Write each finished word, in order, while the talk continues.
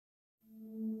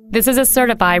This is a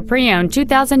certified pre-owned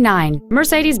 2009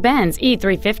 Mercedes-Benz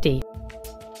E350.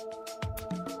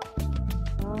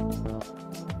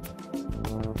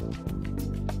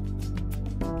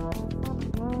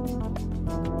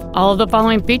 All of the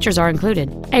following features are included: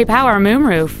 a power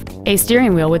moonroof, a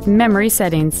steering wheel with memory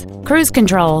settings, cruise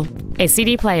control, a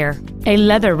CD player, a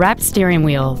leather-wrapped steering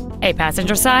wheel, a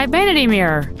passenger side vanity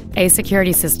mirror, a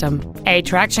security system, a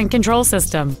traction control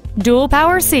system, dual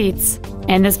power seats,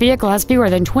 and this vehicle has fewer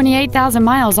than 28,000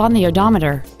 miles on the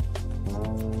odometer.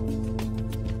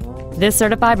 This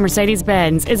certified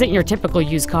Mercedes-Benz isn't your typical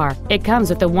used car. It comes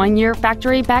with a 1-year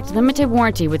factory-backed limited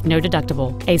warranty with no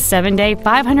deductible, a 7-day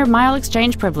 500-mile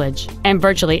exchange privilege, and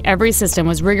virtually every system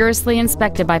was rigorously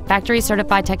inspected by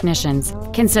factory-certified technicians.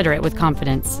 Consider it with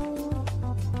confidence.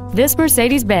 This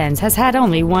Mercedes-Benz has had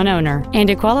only one owner, and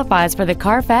it qualifies for the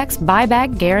Carfax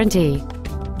buyback guarantee.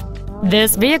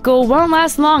 This vehicle won't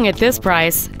last long at this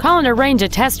price. Call and arrange a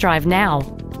test drive now.